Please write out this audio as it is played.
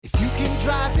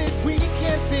drive it, we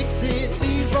can fix it.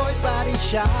 Leroy's Body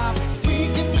Shop. We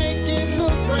can make it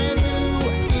look brand new.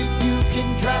 If you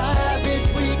can drive it,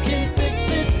 we can fix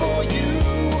it for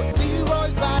you.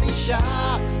 Leroy's Body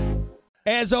Shop.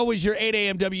 As always, your 8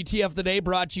 a.m. WTF the Day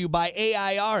brought to you by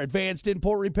AIR, Advanced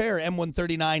Import Repair,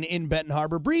 M139 in Benton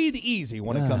Harbor. Breathe easy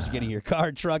when it comes to getting your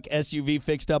car, truck, SUV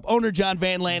fixed up. Owner John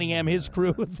Van Lanningham, his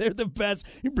crew, they're the best.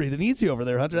 You're breathing easy over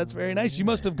there, Hunter. That's very nice. You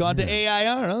must have gone to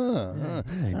AIR.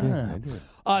 I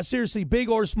did. Seriously, big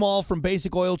or small, from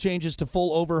basic oil changes to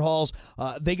full overhauls,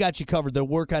 they got you covered. They'll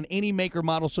work on any make or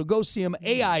model, so go see them.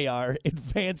 AIR,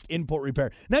 Advanced Import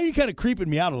Repair. Now you're kind of creeping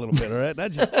me out a little bit, all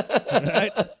right? All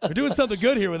right? We're doing something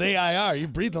good here with AIR. You're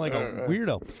breathing like a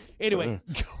weirdo. Anyway,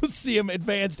 go see them,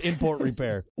 Advanced Import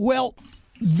Repair. Well,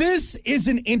 this is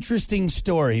an interesting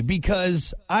story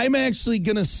because I'm actually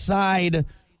going to side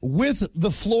with the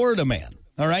Florida man,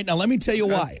 all right? Now, let me tell you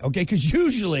why, okay? Because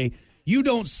usually you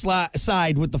don't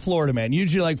side with the Florida man.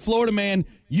 Usually, like, Florida man,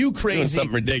 you crazy. Doing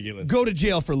something ridiculous. Go to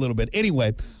jail for a little bit.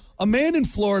 Anyway, a man in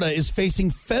Florida is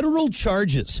facing federal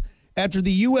charges after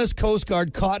the U.S. Coast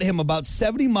Guard caught him about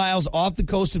 70 miles off the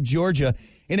coast of Georgia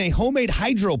in a homemade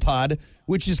hydropod,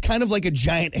 which is kind of like a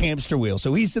giant hamster wheel.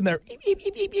 So he's sitting there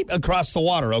across the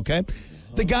water, okay?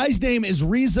 The guy's name is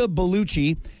Reza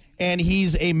Bellucci, and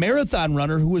he's a marathon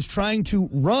runner who was trying to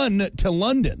run to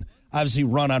London. Obviously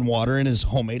run on water in his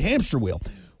homemade hamster wheel.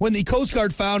 When the Coast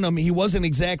Guard found him, he wasn't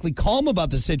exactly calm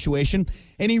about the situation,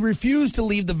 and he refused to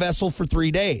leave the vessel for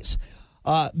 3 days.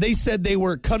 They said they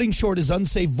were cutting short his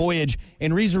unsafe voyage,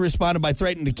 and Reza responded by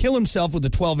threatening to kill himself with a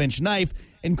 12-inch knife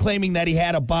and claiming that he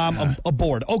had a bomb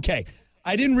aboard. Okay,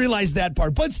 I didn't realize that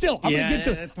part, but still, I'm going to get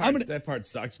to that part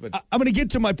sucks. But I'm going to get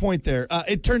to my point there.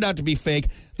 It turned out to be fake.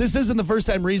 This isn't the first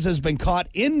time Reza has been caught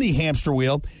in the hamster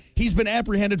wheel. He's been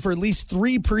apprehended for at least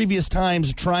 3 previous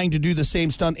times trying to do the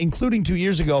same stunt, including 2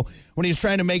 years ago when he was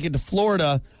trying to make it to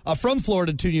Florida, from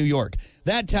Florida to New York.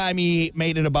 That time he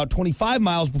made it about 25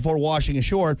 miles before washing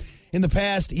ashore. In the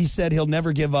past, he said he'll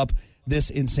never give up this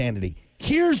insanity.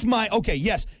 Here's my, okay,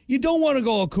 yes, you don't want to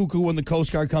go all cuckoo when the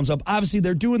Coast Guard comes up. Obviously,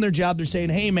 they're doing their job. They're saying,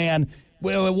 hey, man,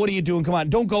 well, what are you doing? Come on.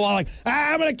 Don't go all like,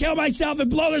 I'm going to kill myself and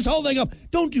blow this whole thing up.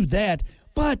 Don't do that.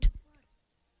 But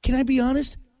can I be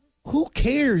honest? Who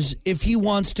cares if he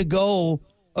wants to go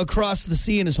across the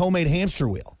sea in his homemade hamster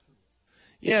wheel?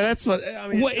 Yeah, that's what I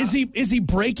mean. What is he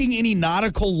breaking any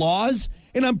nautical laws?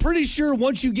 And I'm pretty sure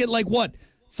once you get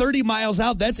 30 miles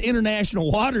out, that's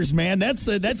international waters, man. That's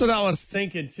what I was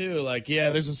thinking too. Like, yeah,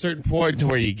 there's a certain point to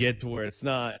where you get to where it's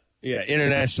not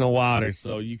international waters,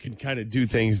 so you can kind of do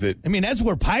things that. I mean, that's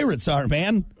where pirates are,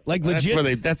 man. Like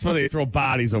legit. That's where they throw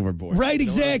bodies overboard. Right, you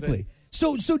know exactly.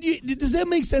 So does that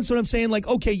make sense what I'm saying? Like,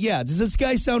 okay, yeah, does this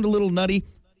guy sound a little nutty?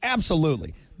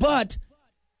 Absolutely. But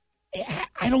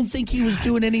I don't think he was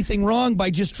doing anything wrong by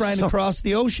just trying to cross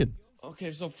the ocean.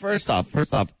 Okay, so first off,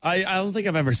 I don't think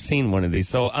I've ever seen one of these.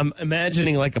 So I'm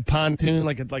imagining like a pontoon,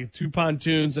 like 2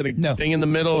 pontoons and a thing in the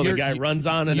middle, and the guy runs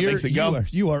on and it makes it go.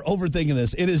 You are overthinking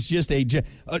this. It is just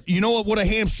you know what a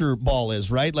hamster ball is,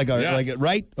 right?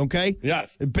 Right? Okay?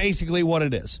 Yes. Basically what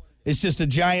it is. It's just a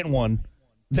giant one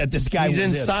that this guy was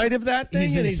inside of that thing?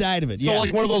 He's inside of it, So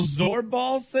like one of those Zorb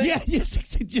balls things? Yeah, yes,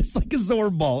 just like a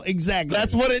Zorb ball. Exactly.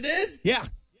 That's what it is? Yeah.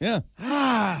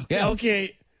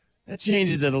 Okay. That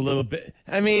changes it a little bit.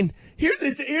 I mean, here's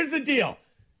the deal.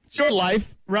 It's your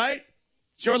life, right?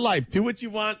 It's your life. Do what you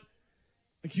want.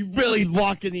 Like, you really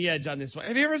walking the edge on this one.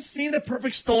 Have you ever seen The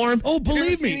Perfect Storm? Oh,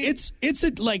 believe me,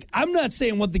 I'm not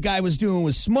saying what the guy was doing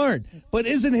was smart, but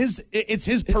isn't it's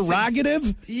his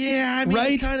prerogative? I mean,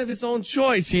 right? It's kind of his own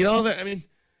choice, you know? I mean,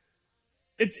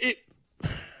 it's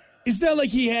not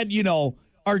like he had,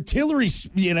 artillery,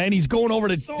 and he's going over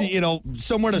to,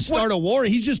 somewhere to start a war.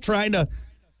 He's just trying to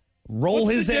roll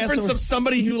his ass. What's the difference of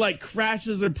somebody who,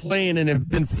 crashes their plane and have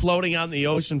been floating out in the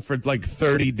ocean for,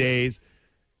 30 days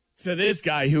to this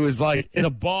guy who is, in a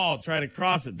ball trying to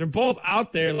cross it? They're both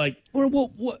out there,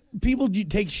 What people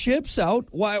take ships out?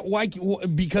 Why?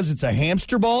 Because it's a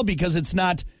hamster ball? Because it's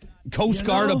not Coast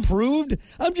Guard approved?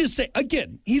 I'm just saying,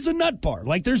 again, he's a nut bar.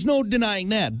 There's no denying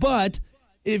that. But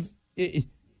if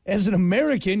as an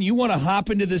American, you want to hop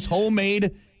into this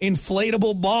homemade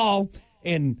inflatable ball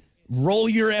and roll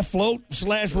your ass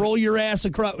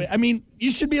across. I mean,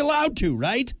 you should be allowed to,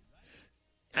 right?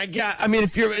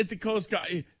 If you're at the Coast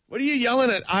Guard, what are you yelling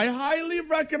at? I highly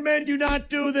recommend you not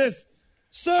do this.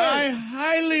 Sir. I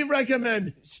highly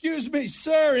recommend. Excuse me,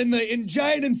 sir, in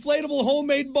giant inflatable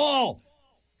homemade ball.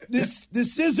 This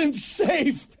isn't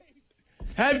safe.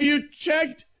 Have you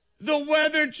checked the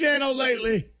Weather Channel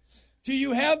lately? Do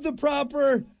you have the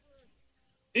proper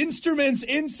instruments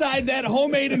inside that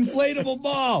homemade inflatable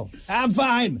ball. I'm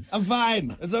fine.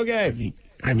 It's okay.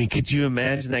 I mean, could you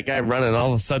imagine that guy running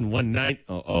all of a sudden one night?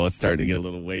 Oh, it's starting to get a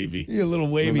little wavy. You're a little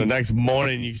wavy. And the next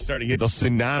morning, you start to get those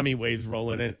tsunami waves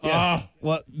rolling in. Yeah.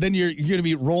 Well, then you're going to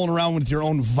be rolling around with your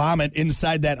own vomit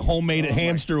inside that homemade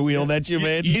hamster wheel that you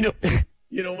made.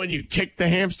 You know when you kick the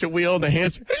hamster wheel, the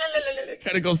hamster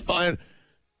kind of goes flying.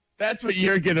 That's what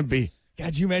you're going to be.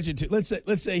 God, you imagine too.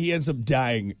 Let's say he ends up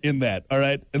dying in that, all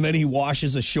right? And then he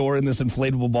washes ashore in this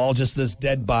inflatable ball, just this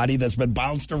dead body that's been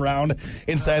bounced around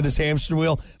inside this hamster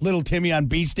wheel. Little Timmy on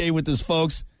beach day with his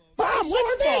folks. Mom,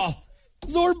 what's this?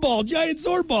 Zord ball, giant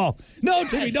Zord ball. No,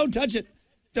 Timmy, don't touch it.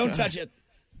 Don't touch it.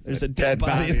 There's a dead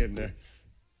body in there.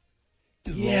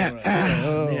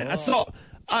 Yeah. So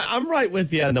I'm right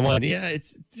with you on the one. Yeah,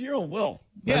 it's your own will.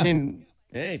 Yeah. I mean,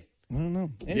 hey. I don't know.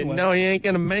 Anyway. You know he ain't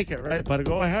going to make it, right? But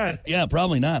go ahead. Yeah,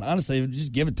 probably not. Honestly,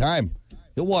 just give it time.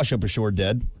 He'll wash up ashore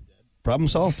dead. Problem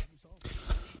solved.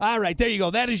 All right, there you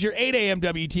go. That is your 8 a.m.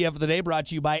 WTF of the day, brought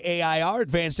to you by AIR,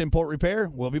 Advanced Import Repair.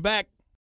 We'll be back.